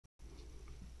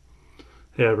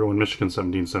Hey everyone, Michigan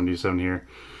 1777 here.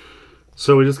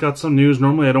 So we just got some news.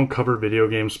 Normally I don't cover video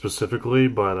games specifically,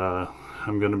 but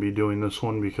I'm going to be doing this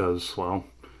one because, well,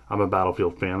 I'm a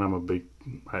Battlefield fan.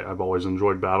 I've always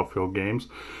enjoyed Battlefield games.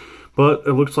 But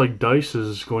it looks like DICE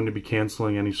is going to be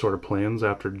canceling any sort of plans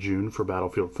after June for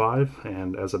Battlefield 5.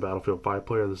 And as a Battlefield 5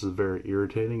 player, this is very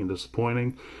irritating and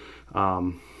disappointing.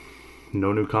 No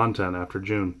new content after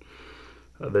June.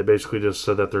 They basically just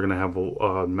said that they're going to have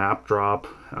a map drop,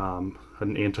 an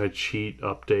anti-cheat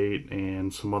update,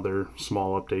 and some other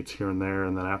small updates here and there,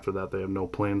 and then after that they have no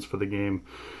plans for the game.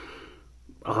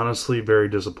 Honestly, very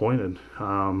disappointed.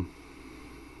 I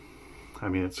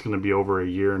mean, it's going to be over a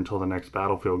year until the next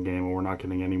Battlefield game, and we're not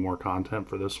getting any more content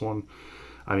for this one.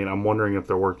 I mean, I'm wondering if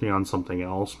they're working on something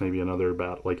else, maybe another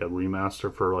like a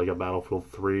remaster for like a Battlefield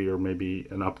 3, or maybe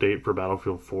an update for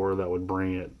Battlefield 4 that would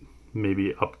bring it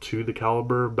maybe up to the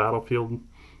caliber of Battlefield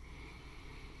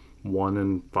 1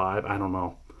 and 5. I don't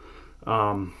know.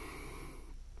 I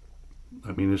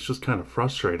mean, it's just kind of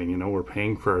frustrating. You know, we're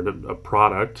paying for a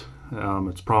product.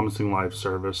 It's promising live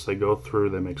service. They go through,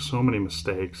 they make so many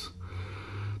mistakes.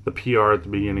 The PR at the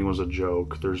beginning was a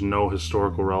joke. There's no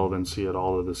historical relevancy at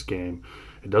all to this game.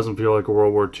 It doesn't feel like a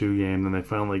World War II game. Then they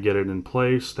finally get it in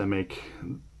place. They make,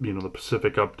 you know, the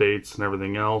Pacific updates and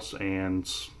everything else, and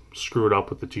screw it up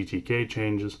with the TTK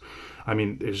changes. I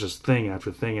mean, it's just thing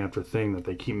after thing after thing that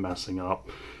they keep messing up.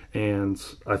 And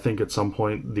I think at some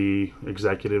point the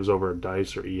executives over at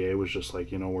DICE or EA was just like,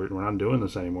 you know, we're not doing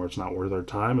this anymore. It's not worth our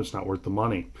time. It's not worth the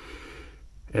money.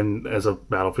 And as a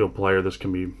Battlefield player, this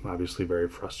can be obviously very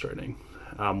frustrating.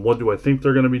 What do I think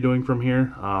they're going to be doing from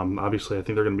here? Obviously, I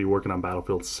think they're going to be working on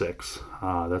Battlefield 6.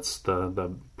 That's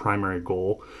the primary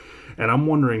goal. And I'm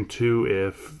wondering too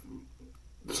if,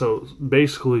 so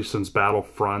basically since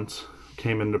Battlefront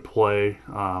came into play,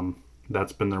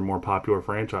 that's been their more popular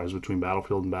franchise between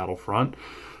Battlefield and Battlefront.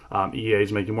 EA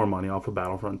is making more money off of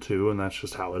Battlefront 2, and that's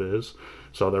just how it is.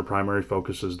 So their primary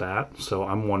focus is that. So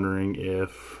I'm wondering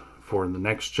if, for the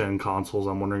next-gen consoles,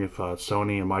 I'm wondering if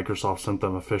Sony and Microsoft sent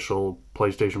them official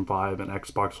PlayStation 5 and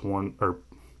Xbox One or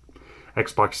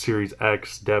Xbox Series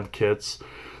X dev kits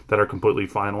that are completely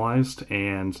finalized,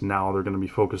 and now they're going to be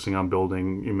focusing on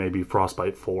building maybe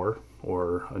Frostbite 4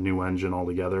 or a new engine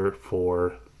altogether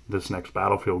for this next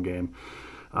Battlefield game.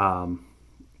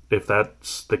 If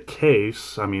that's the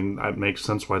case, I mean, it makes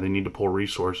sense why they need to pull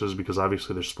resources, because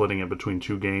obviously they're splitting it between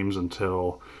two games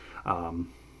until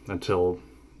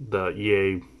the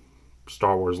EA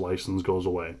Star Wars license goes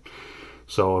away.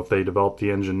 So if they develop the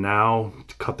engine now,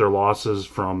 to cut their losses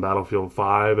from Battlefield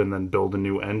 5 and then build a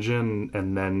new engine,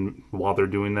 and then while they're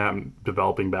doing that,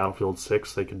 developing Battlefield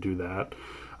 6, they could do that.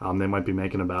 They might be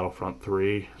making a Battlefront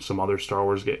 3, some other Star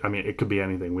Wars game. I mean, it could be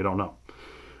anything. We don't know.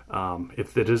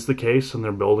 If it is the case and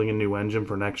they're building a new engine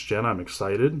for next gen, I'm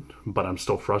excited, but I'm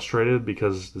still frustrated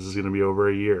because this is going to be over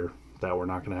a year that we're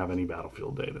not going to have any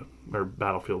Battlefield data or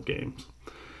Battlefield games.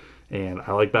 And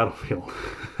I like Battlefield.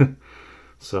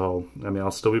 So, I mean, I'll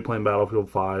still be playing Battlefield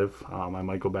 5. I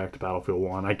might go back to Battlefield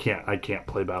 1. I can't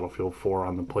play Battlefield 4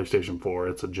 on the PlayStation 4.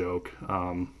 It's a joke.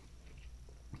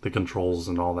 The controls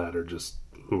and all that are just,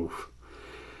 oof.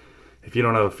 If you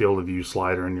don't have a field of view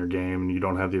slider in your game and you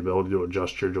don't have the ability to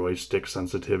adjust your joystick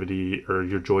sensitivity or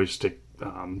your joystick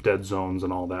dead zones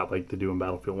and all that like they do in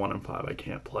Battlefield 1 and 5, I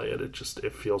can't play it.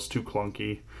 It feels too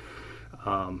clunky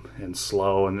and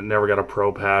slow, and it never got a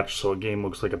pro patch, so a game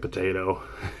looks like a potato.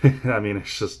 I mean,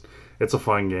 it's a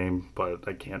fun game, but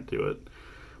I can't do it.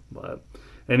 But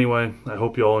anyway, I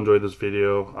hope you all enjoyed this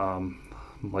video.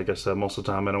 Like I said, most of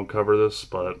the time I don't cover this,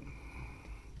 but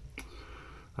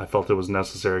I felt it was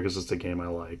necessary because it's a game I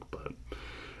like. But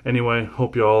anyway,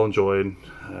 hope you all enjoyed.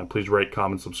 Please rate,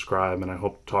 comment, subscribe, and I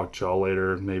hope to talk to y'all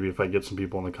later. Maybe if I get some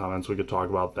people in the comments, we could talk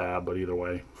about that. But either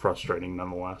way, frustrating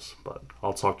nonetheless. But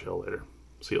I'll talk to y'all later.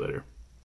 See you later.